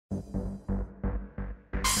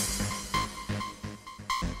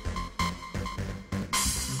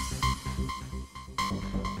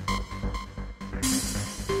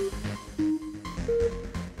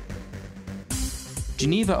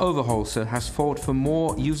Geneva Overholser has fought for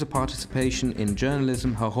more user participation in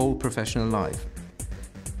journalism her whole professional life.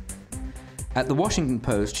 At the Washington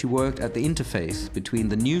Post, she worked at the interface between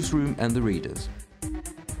the newsroom and the readers.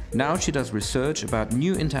 Now she does research about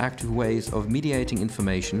new interactive ways of mediating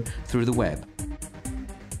information through the web.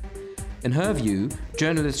 In her view,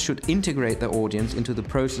 journalists should integrate their audience into the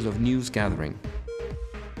process of news gathering.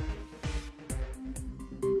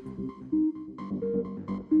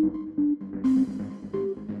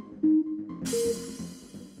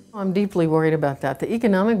 I'm deeply worried about that. The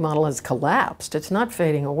economic model has collapsed. It's not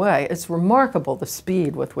fading away. It's remarkable the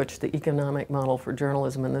speed with which the economic model for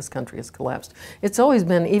journalism in this country has collapsed. It's always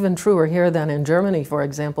been even truer here than in Germany, for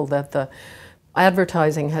example, that the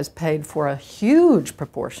advertising has paid for a huge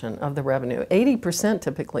proportion of the revenue, 80%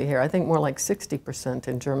 typically here, I think more like 60%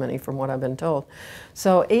 in Germany from what I've been told.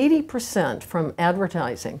 So 80% from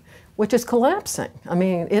advertising, which is collapsing. I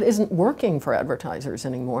mean, it isn't working for advertisers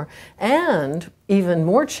anymore. And even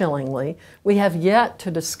more chillingly, we have yet to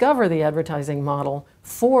discover the advertising model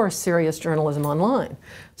for serious journalism online.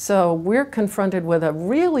 So we're confronted with a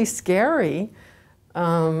really scary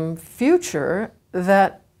future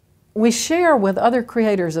that we share with other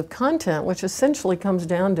creators of content, which essentially comes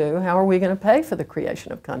down to how are we going to pay for the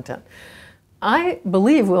creation of content. I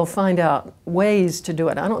believe we'll find out ways to do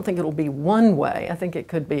it. I don't think it'll be one way. I think it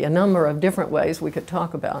could be a number of different ways we could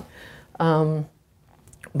talk about.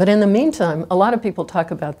 But in the meantime, a lot of people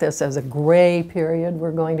talk about this as a gray period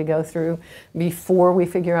we're going to go through before we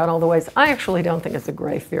figure out all the ways. I actually don't think it's a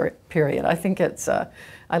gray period. I think it's,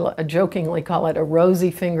 I jokingly call it a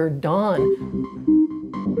rosy-fingered dawn.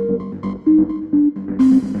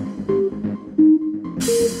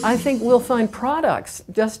 I think we'll find products,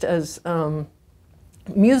 just as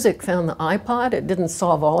music found the iPod. It didn't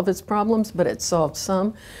solve all of its problems, but it solved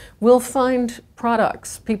some. We'll find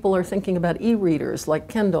products. People are thinking about e-readers like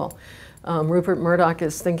Kindle. Rupert Murdoch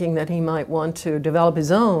is thinking that he might want to develop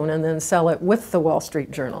his own and then sell it with the Wall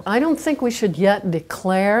Street Journal. I don't think we should yet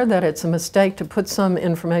declare that it's a mistake to put some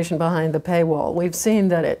information behind the paywall. We've seen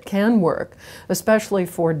that it can work, especially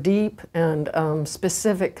for deep and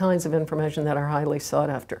specific kinds of information that are highly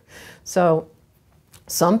sought after. So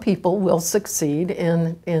some people will succeed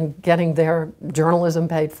in getting their journalism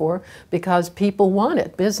paid for because people want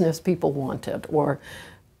it, business people want it, or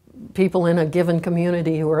people in a given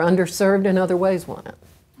community who are underserved in other ways want it.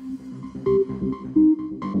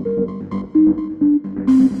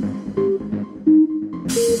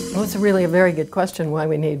 Well, it's really a very good question why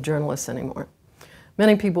we need journalists anymore.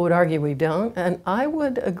 Many people would argue we don't, and I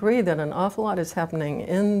would agree that an awful lot is happening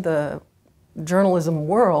in the journalism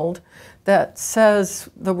world that says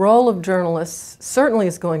the role of journalists certainly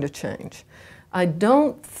is going to change. I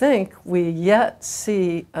don't think we yet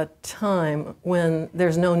see a time when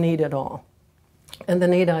there's no need at all. And the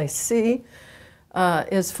need I see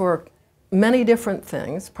is for many different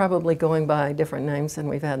things, probably going by different names than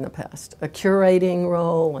we've had in the past. A curating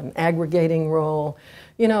role, an aggregating role.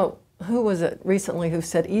 You know, who was it recently who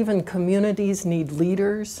said even communities need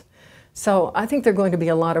leaders? So I think there are going to be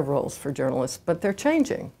a lot of roles for journalists, but they're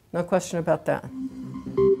changing, no question about that.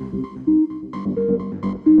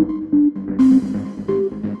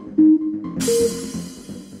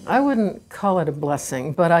 I wouldn't call it a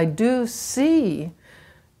blessing, but I do see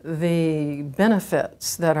the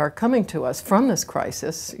benefits that are coming to us from this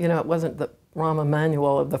crisis. You know, it wasn't the Rahm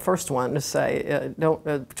Emanuel of the first one to say,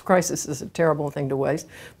 crisis is a terrible thing to waste,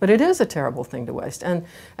 but it is a terrible thing to waste. And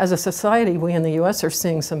as a society, we in the US are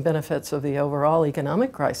seeing some benefits of the overall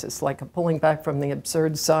economic crisis, like pulling back from the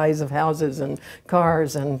absurd size of houses and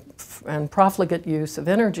cars and profligate use of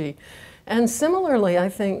energy. And similarly, I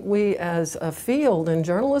think we as a field in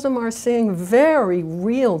journalism are seeing very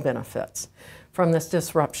real benefits from this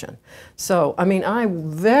disruption. So, I mean, I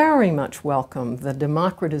very much welcome the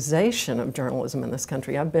democratization of journalism in this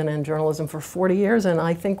country. I've been in journalism for 40 years, and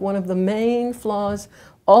I think one of the main flaws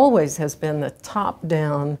always has been the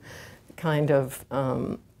top-down kind of,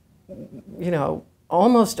 you know,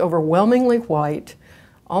 almost overwhelmingly white,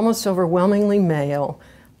 almost overwhelmingly male,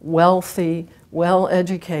 wealthy,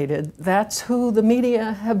 well-educated. That's who the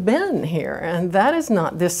media have been here, and that is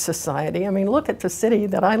not this society. I mean, look at the city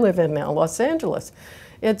that I live in now, Los Angeles.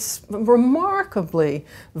 It's a remarkably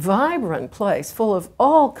vibrant place full of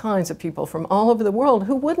all kinds of people from all over the world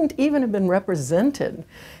who wouldn't even have been represented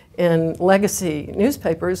in legacy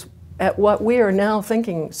newspapers at what we are now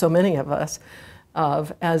thinking, so many of us,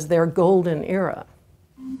 of as their golden era.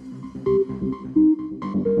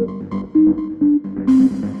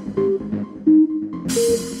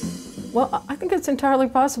 Well, I think it's entirely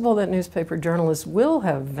possible that newspaper journalists will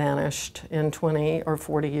have vanished in 20 or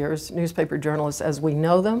 40 years, newspaper journalists as we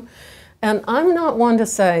know them. And I'm not one to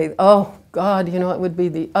say, oh, God, you know, it would be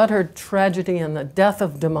the utter tragedy and the death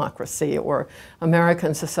of democracy or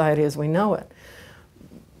American society as we know it.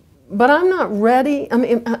 But I'm not ready,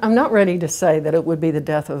 I'm not ready to say that it would be the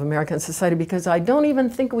death of American society because I don't even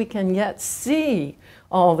think we can yet see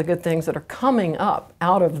all the good things that are coming up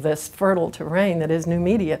out of this fertile terrain that is new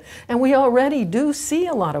media. And we already do see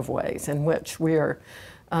a lot of ways in which we're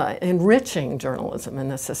enriching journalism in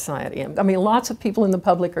this society. I mean, lots of people in the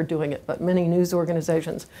public are doing it, but many news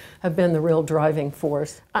organizations have been the real driving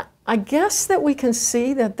force. I guess that we can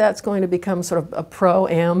see that that's going to become sort of a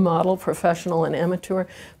pro-am model, professional and amateur.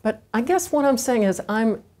 But I guess what I'm saying is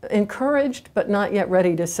I'm encouraged, but not yet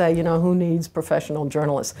ready to say, you know, who needs professional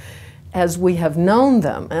journalists as we have known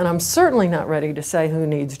them. And I'm certainly not ready to say who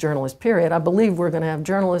needs journalists, period. I believe we're going to have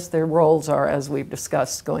journalists. Their roles are, as we've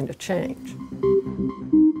discussed, going to change.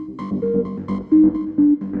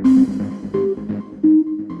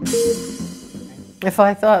 If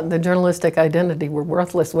I thought the journalistic identity were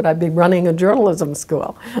worthless, would I be running a journalism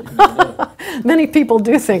school? Many people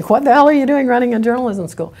do think, what the hell are you doing running a journalism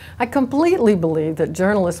school? I completely believe that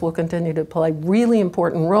journalists will continue to play really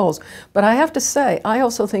important roles. But I have to say, I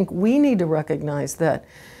also think we need to recognize that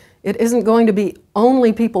it isn't going to be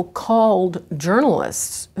only people called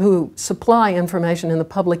journalists who supply information in the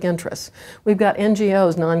public interest. We've got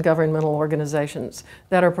NGOs, non-governmental organizations,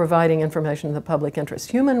 that are providing information in the public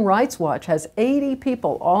interest. Human Rights Watch has 80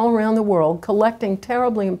 people all around the world collecting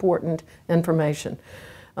terribly important information.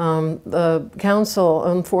 The Council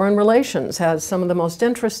on Foreign Relations has some of the most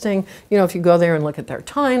interesting, you know, if you go there and look at their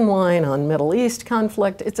timeline on Middle East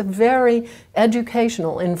conflict, it's a very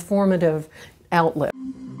educational, informative outlet.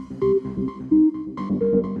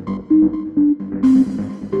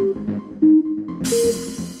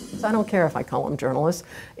 I don't care if I call them journalists.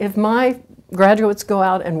 If my graduates go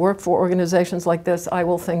out and work for organizations like this, I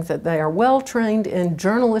will think that they are well trained in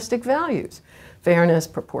journalistic values. Fairness,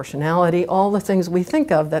 proportionality, all the things we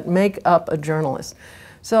think of that make up a journalist.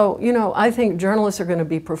 So, you know, I think journalists are going to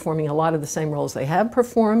be performing a lot of the same roles they have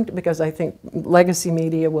performed because I think legacy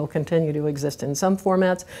media will continue to exist in some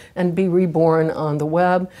formats and be reborn on the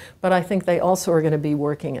web. But I think they also are going to be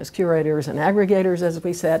working as curators and aggregators, as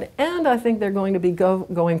we said, and I think they're going to be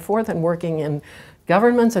going forth and working in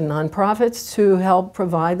governments and nonprofits to help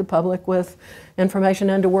provide the public with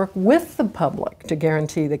information and to work with the public to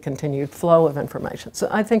guarantee the continued flow of information. So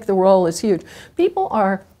I think the role is huge. People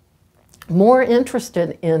are more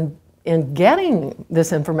interested in getting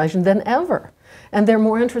this information than ever. And they're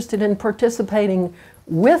more interested in participating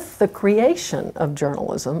with the creation of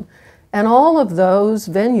journalism. And all of those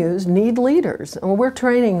venues need leaders. And we're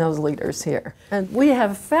training those leaders here. And we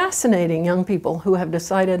have fascinating young people who have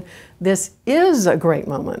decided this is a great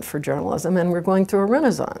moment for journalism and we're going through a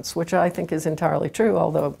renaissance, which I think is entirely true,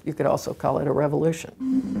 although you could also call it a revolution.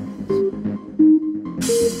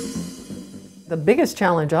 The biggest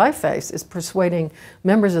challenge I face is persuading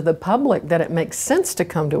members of the public that it makes sense to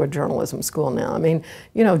come to a journalism school now. I mean,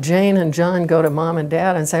 you know, Jane and John go to mom and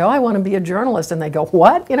dad and say, oh, I want to be a journalist. And they go,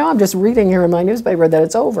 what? You know, I'm just reading here in my newspaper that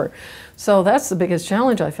it's over. So that's the biggest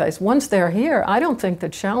challenge I face. Once they're here, I don't think the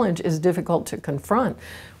challenge is difficult to confront.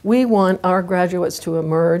 We want our graduates to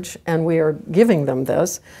emerge, and we are giving them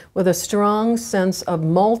this, with a strong sense of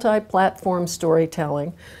multi-platform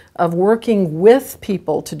storytelling, of working with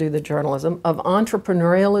people to do the journalism, of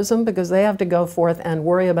entrepreneurialism, because they have to go forth and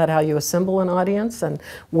worry about how you assemble an audience and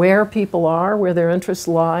where people are, where their interest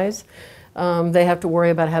lies. They have to worry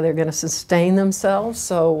about how they're going to sustain themselves,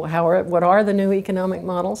 so what are the new economic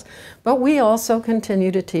models? But we also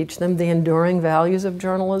continue to teach them the enduring values of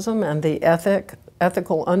journalism and the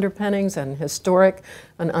ethical underpinnings and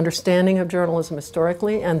an understanding of journalism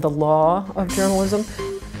historically and the law of journalism.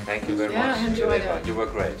 Thank you very much. I enjoyed it. You were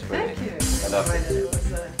great. Thank you. I loved it.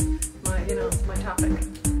 It was my topic.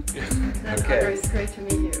 Okay. It's great to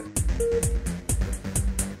meet you.